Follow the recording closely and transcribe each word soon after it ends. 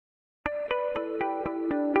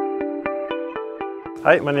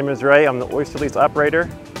Hi, my name is Ray. I'm the Oyster Lease operator.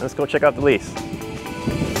 Let's go check out the lease.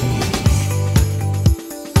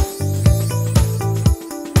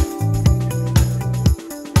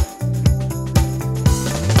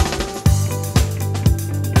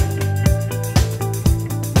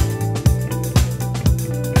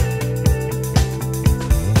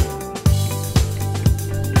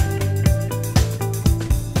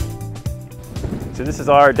 So this is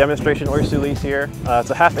our demonstration oyster lease here. It's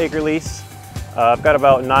a half-acre lease. I've got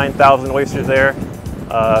about 9,000 oysters there.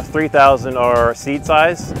 3,000 are seed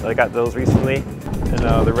size. I got those recently,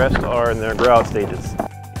 and the rest are in their grow out stages.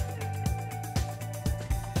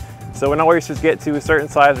 So when our oysters get to a certain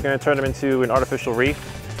size, we're going to turn them into an artificial reef,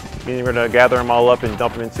 meaning we're going to gather them all up and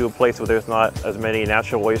dump them into a place where there's not as many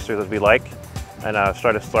natural oysters as we like, and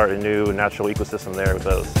try to start a new natural ecosystem there with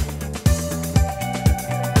those.